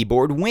to the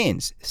keyboard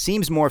wins.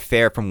 Seems more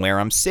fair from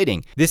where I'm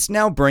sitting. This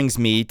now brings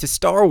me to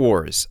Star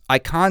Wars. I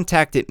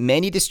contacted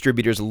many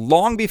distributors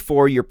long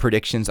before your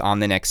predictions on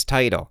the next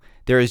title.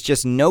 There is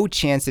just no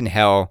chance in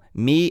hell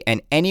me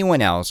and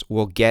anyone else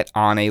will get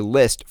on a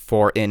list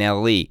for an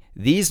LE.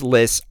 These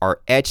lists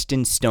are etched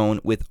in stone,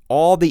 with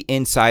all the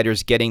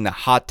insiders getting the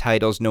hot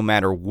titles no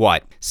matter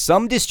what.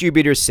 Some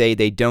distributors say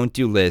they don't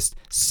do lists,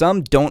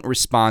 some don't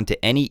respond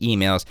to any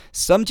emails,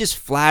 some just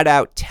flat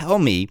out tell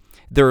me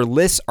their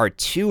lists are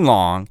too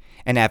long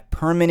and have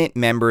permanent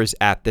members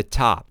at the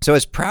top. So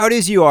as proud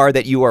as you are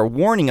that you are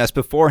warning us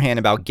beforehand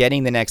about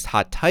getting the next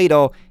hot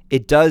title,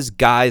 it does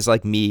guys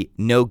like me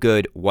no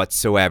good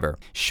whatsoever.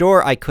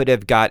 Sure, I could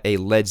have got a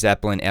Led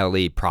Zeppelin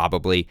LE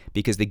probably,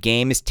 because the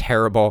game is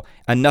terrible.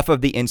 Enough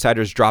of the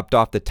insiders dropped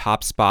off the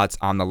top spots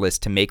on the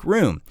list to make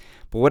room.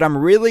 But what I'm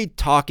really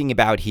talking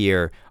about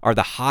here are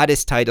the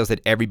hottest titles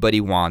that everybody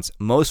wants.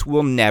 Most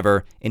will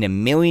never in a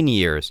million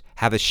years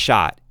have a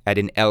shot at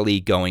an LE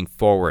going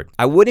forward.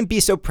 I wouldn't be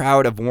so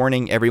proud of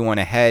warning everyone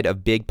ahead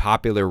of big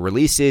popular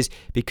releases,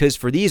 because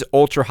for these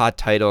ultra hot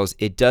titles,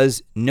 it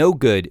does no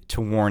good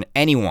to warn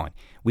anyone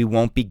we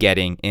won't be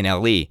getting an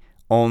LE.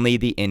 Only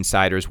the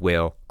insiders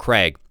will.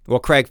 Craig. Well,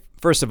 Craig,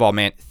 first of all,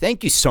 man,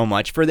 thank you so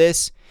much for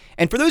this.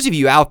 And for those of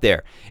you out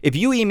there, if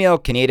you email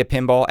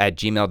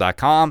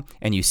canadapinball@gmail.com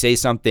and you say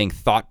something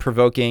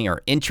thought-provoking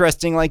or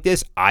interesting like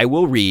this, I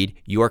will read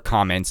your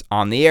comments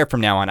on the air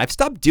from now on. I've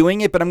stopped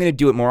doing it, but I'm going to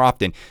do it more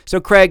often. So,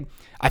 Craig,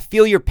 I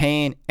feel your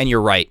pain, and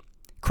you're right.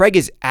 Craig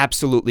is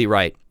absolutely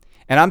right.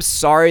 And I'm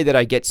sorry that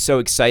I get so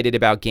excited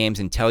about games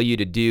and tell you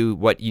to do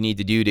what you need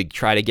to do to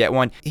try to get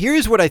one.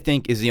 Here's what I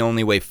think is the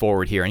only way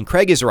forward here. And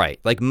Craig is right.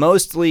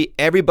 Mostly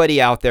everybody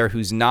out there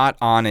who's not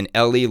on an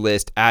LE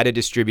list at a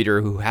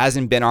distributor, who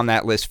hasn't been on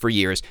that list for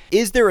years,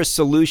 is there a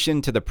solution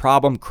to the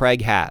problem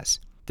Craig has?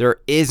 There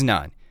is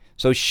none.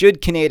 So should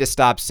Canada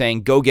stop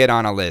saying, go get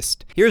on a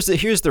list? Here's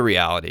the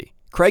reality.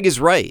 Craig is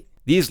right.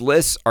 These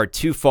lists are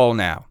too full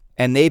now,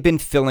 and they've been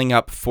filling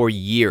up for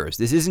years.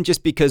 This isn't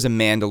just because of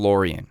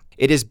Mandalorian.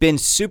 It has been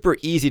super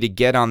easy to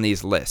get on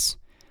these lists.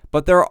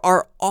 But there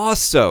are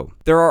also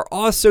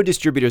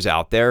distributors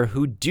out there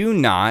who do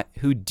not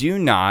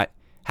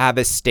have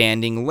a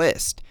standing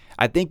list.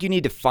 I think you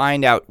need to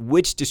find out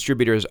which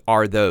distributors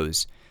are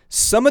those.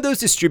 Some of those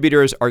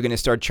distributors are going to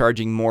start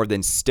charging more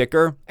than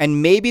sticker,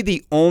 and maybe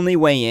the only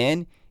way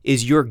in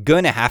is you're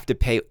going to have to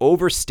pay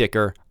over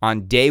sticker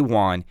on day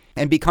one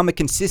and become a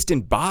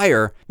consistent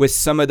buyer with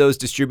some of those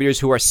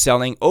distributors who are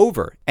selling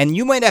over. And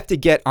you might have to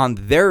get on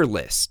their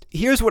list.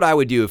 Here's what I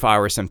would do if I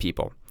were some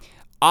people.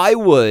 I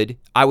would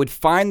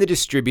find the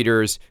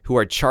distributors who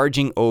are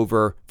charging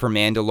over for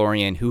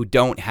Mandalorian who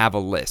don't have a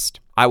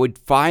list. I would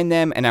find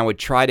them and I would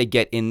try to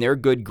get in their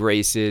good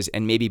graces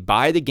and maybe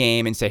buy the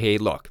game and say, hey,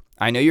 look,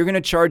 I know you're going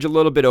to charge a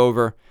little bit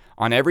over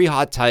on every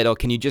hot title.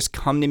 Can you just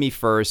come to me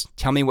first,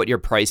 tell me what your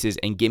price is,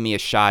 and give me a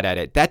shot at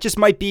it? That just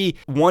might be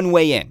one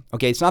way in,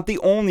 okay? It's not the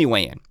only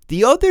way in.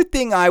 The other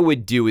thing I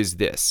would do is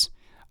this.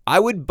 I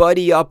would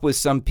buddy up with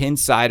some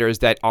pinsiders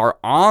that are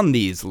on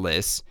these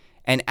lists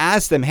and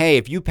ask them, hey,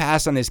 if you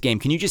pass on this game,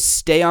 can you just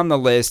stay on the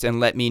list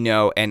and let me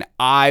know? And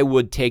I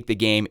would take the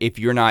game if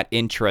you're not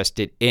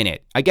interested in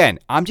it. Again,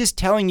 I'm just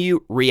telling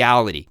you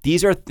reality.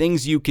 These are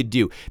things you could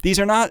do. These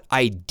are not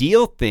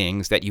ideal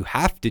things that you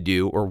have to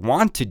do or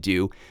want to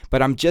do,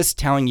 but I'm just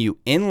telling you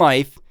in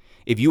life,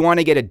 if you want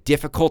to get a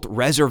difficult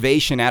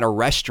reservation at a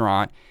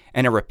restaurant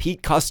and a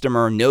repeat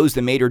customer knows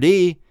the maitre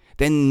d',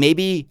 then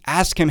maybe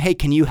ask him, hey,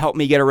 can you help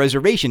me get a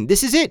reservation?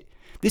 This is it.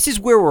 This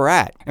is where we're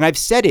at. And I've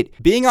said it,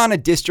 being on a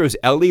distro's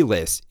LE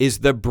list is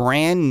the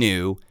brand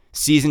new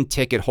season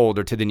ticket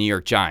holder to the New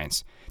York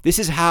Giants. This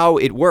is how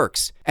it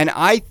works. And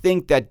I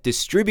think that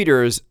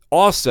distributors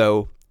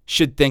also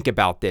should think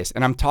about this.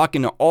 And I'm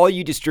talking to all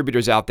you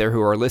distributors out there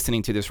who are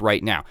listening to this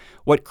right now.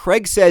 What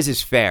Craig says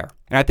is fair.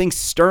 And I think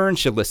Stern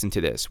should listen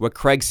to this. What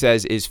Craig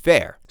says is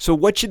fair. So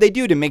what should they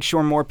do to make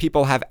sure more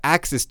people have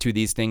access to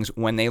these things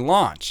when they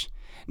launch?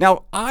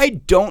 Now, I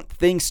don't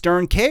think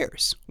Stern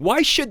cares.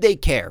 Why should they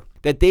care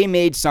that they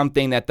made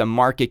something that the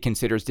market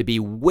considers to be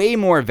way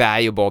more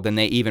valuable than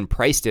they even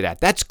priced it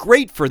at? That's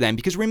great for them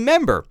because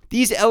remember,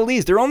 these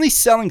LEs, they're only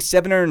selling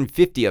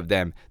 750 of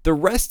them. The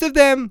rest of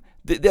them,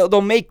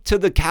 they'll make till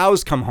the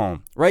cows come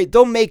home, right?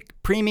 They'll make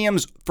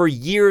premiums for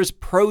years,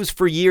 pros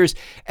for years,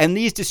 and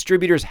these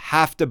distributors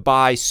have to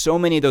buy so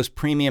many of those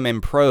premium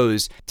and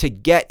pros to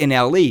get an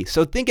LE.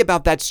 So think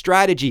about that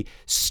strategy.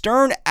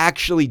 Stern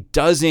actually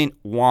doesn't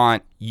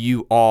want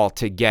you all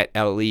to get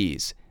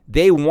LEs.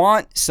 They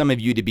want some of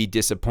you to be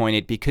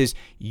disappointed because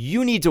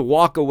you need to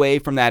walk away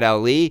from that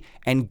LE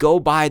and go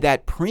buy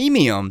that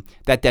premium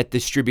that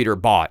distributor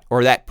bought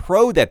or that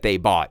pro that they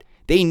bought.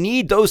 They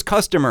need those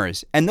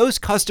customers, and those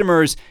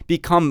customers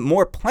become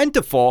more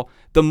plentiful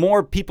the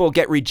more people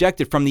get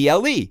rejected from the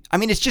LE. I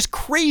mean, it's just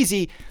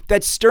crazy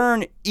that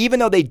Stern, even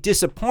though they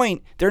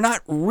disappoint, they're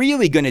not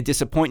really going to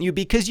disappoint you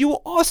because you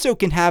also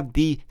can have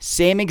the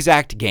same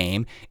exact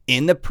game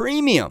in the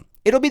premium.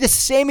 It'll be the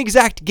same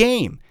exact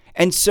game.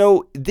 And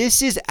so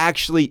this is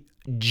actually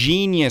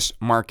genius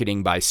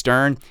marketing by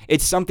Stern.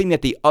 It's something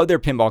that the other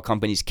pinball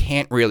companies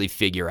can't really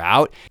figure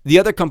out. The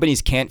other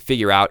companies can't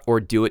figure out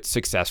or do it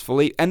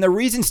successfully. And the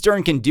reason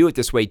Stern can do it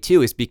this way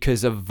too is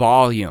because of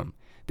volume.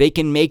 They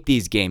can make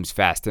these games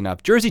fast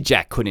enough. Jersey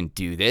Jack couldn't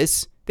do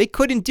this. They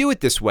couldn't do it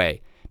this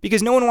way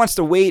because no one wants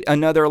to wait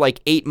another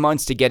 8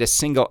 months to get a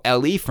single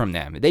LE from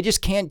them. They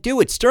just can't do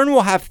it. Stern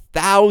will have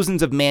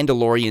thousands of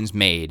Mandalorians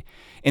made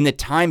in the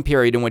time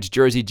period in which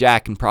Jersey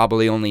Jack can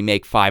probably only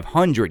make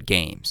 500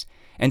 games.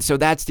 And so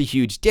that's the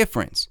huge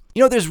difference.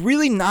 You know, there's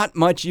really not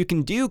much you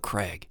can do,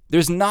 Craig.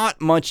 There's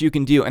not much you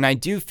can do. And I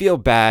do feel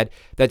bad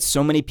that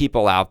so many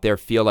people out there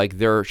feel like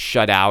they're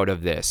shut out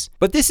of this.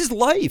 But this is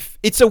life.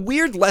 It's a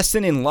weird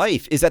lesson in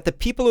life is that the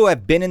people who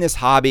have been in this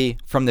hobby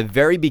from the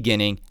very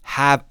beginning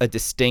have a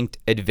distinct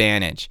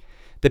advantage.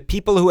 The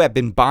people who have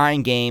been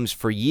buying games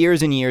for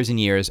years and years and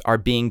years are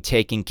being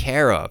taken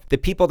care of. The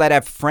people that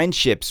have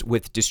friendships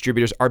with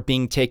distributors are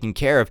being taken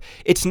care of.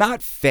 It's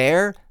not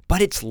fair,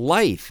 but it's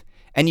life.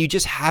 And you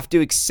just have to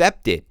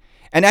accept it.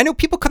 And I know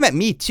people come at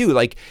me too,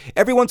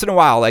 every once in a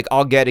while,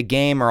 I'll get a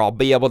game or I'll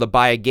be able to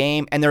buy a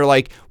game. And they're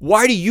like,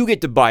 why do you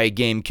get to buy a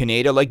game,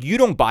 Kaneda? You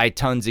don't buy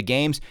tons of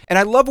games. And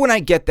I love when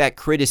I get that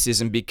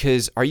criticism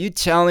because are you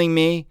telling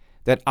me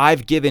that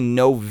I've given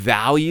no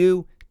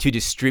value to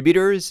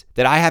distributors,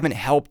 that I haven't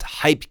helped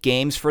hype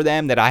games for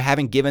them, that I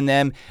haven't given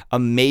them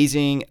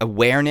amazing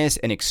awareness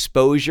and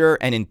exposure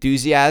and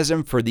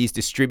enthusiasm for these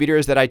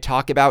distributors that I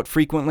talk about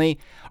frequently?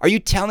 Are you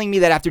telling me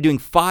that after doing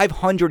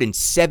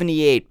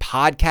 578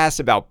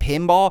 podcasts about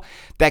pinball,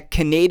 that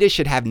Kaneda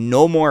should have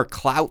no more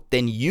clout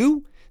than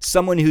you?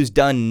 Someone who's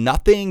done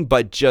nothing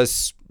but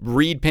just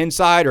read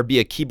Pinside or be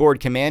a keyboard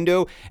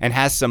commando and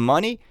has some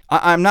money?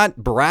 I'm not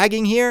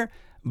bragging here,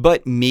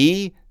 but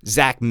me,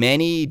 Zach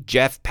Meny,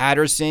 Jeff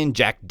Patterson,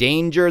 Jack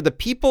Danger, the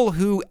people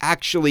who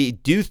actually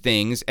do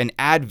things and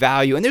add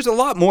value. And there's a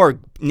lot more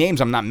names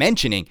I'm not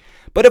mentioning.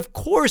 But of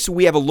course,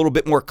 we have a little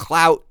bit more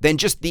clout than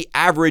just the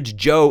average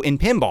Joe in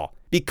pinball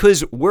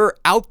because we're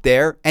out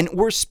there and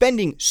we're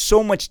spending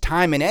so much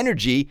time and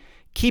energy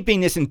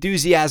keeping this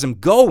enthusiasm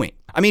going.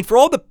 I mean, for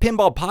all the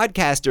pinball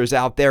podcasters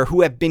out there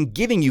who have been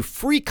giving you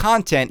free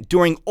content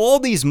during all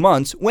these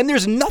months when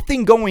there's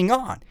nothing going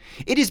on,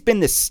 it has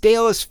been the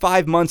stalest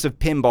 5 months of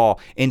pinball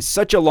in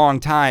such a long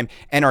time.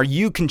 And are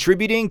you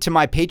contributing to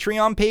my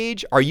Patreon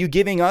page? Are you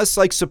giving us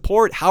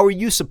support? How are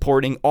you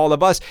supporting all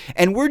of us?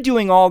 And we're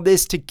doing all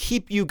this to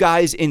keep you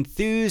guys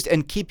enthused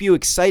and keep you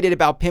excited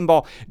about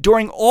pinball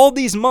during all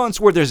these months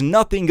where there's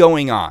nothing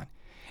going on.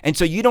 And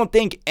so you don't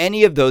think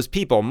any of those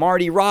people,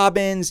 Marty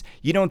Robbins,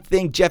 you don't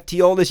think Jeff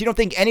Teolis, you don't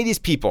think any of these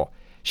people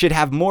should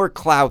have more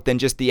clout than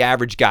just the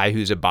average guy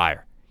who's a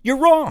buyer. You're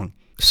wrong.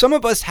 Some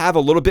of us have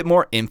a little bit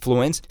more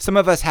influence. Some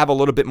of us have a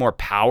little bit more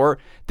power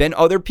than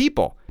other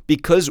people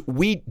because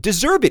we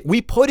deserve it.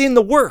 We put in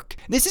the work.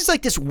 This is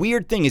like this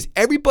weird thing is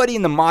everybody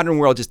in the modern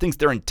world just thinks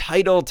they're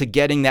entitled to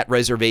getting that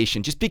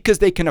reservation just because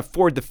they can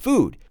afford the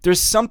food. There's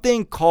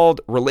something called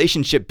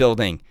relationship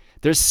building.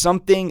 There's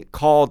something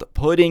called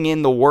putting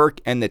in the work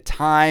and the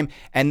time,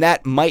 and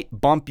that might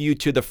bump you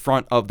to the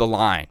front of the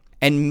line.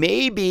 And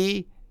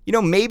maybe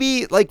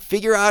like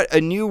figure out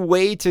a new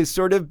way to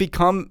sort of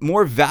become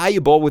more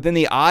valuable within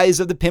the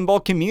eyes of the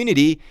pinball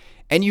community.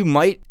 And you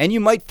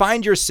might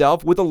find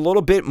yourself with a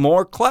little bit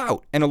more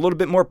clout and a little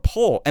bit more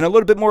pull and a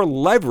little bit more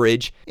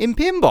leverage in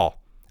pinball.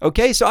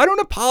 Okay, so I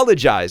don't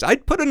apologize. I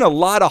put in a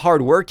lot of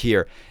hard work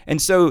here.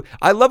 And so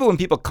I love it when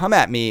people come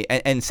at me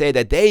and say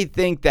that they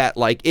think that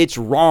like it's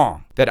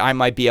wrong that I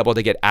might be able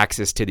to get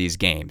access to these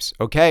games,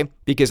 okay?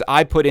 Because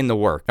I put in the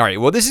work. All right,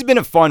 well, this has been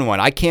a fun one.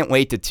 I can't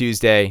wait to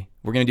Tuesday.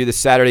 We're going to do the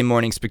Saturday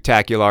morning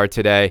spectacular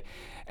today.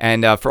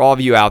 And for all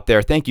of you out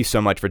there, thank you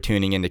so much for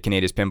tuning in to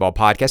Canada's Pinball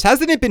Podcast.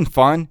 Hasn't it been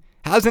fun?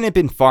 Hasn't it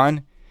been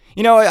fun?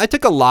 You know, I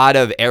took a lot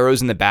of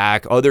arrows in the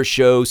back, other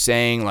shows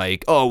saying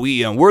like, oh,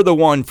 we're the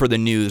one for the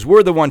news.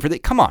 We're the one for the...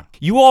 Come on.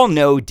 You all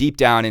know deep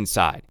down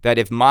inside that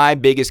if my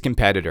biggest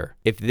competitor,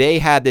 if they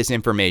had this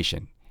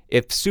information,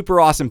 if Super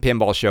Awesome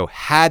Pinball Show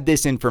had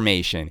this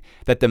information,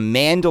 that the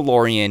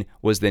Mandalorian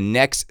was the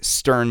next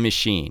Stern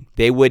machine,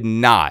 they would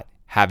not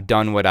have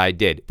done what I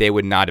did. They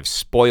would not have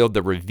spoiled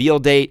the reveal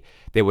date.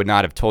 They would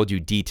not have told you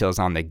details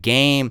on the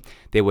game.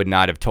 They would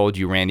not have told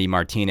you Randy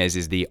Martinez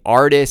is the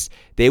artist.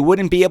 They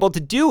wouldn't be able to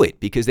do it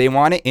because they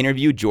want to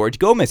interview George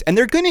Gomez. And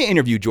they're going to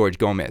interview George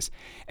Gomez.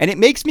 And it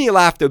makes me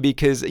laugh, though,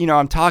 because,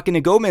 I'm talking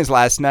to Gomez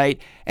last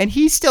night, and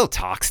he still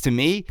talks to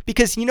me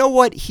because, you know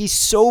what? He's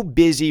so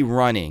busy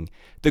running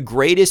the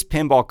greatest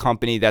pinball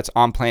company that's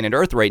on planet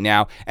Earth right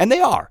now. And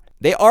they are.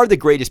 They are the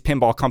greatest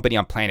pinball company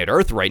on planet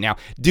Earth right now.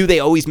 Do they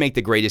always make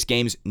the greatest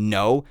games?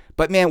 No.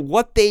 But man,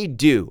 what they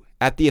do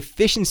at the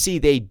efficiency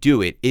they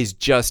do it is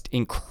just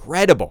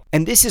incredible.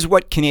 And this is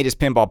what Canada's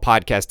Pinball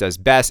Podcast does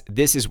best.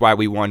 This is why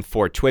we won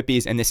 4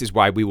 Twippies, and this is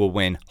why we will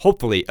win,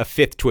 hopefully, a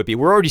 5th Twippy.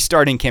 We're already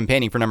starting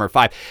campaigning for number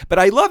 5, but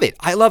I love it.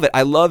 I love it.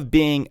 I love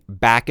being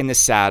back in the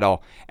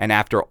saddle, and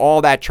after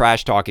all that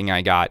trash talking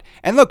I got,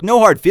 and look, no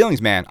hard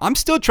feelings, man. I'm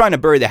still trying to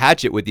bury the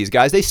hatchet with these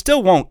guys. They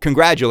still won't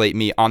congratulate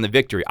me on the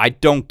victory. I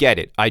don't get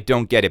it.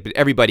 But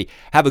everybody,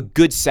 have a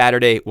good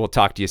Saturday. We'll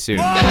talk to you soon.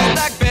 Whoa,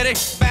 Black Betty,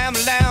 bam,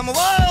 lamb.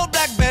 Whoa,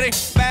 Black Betty,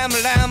 bam.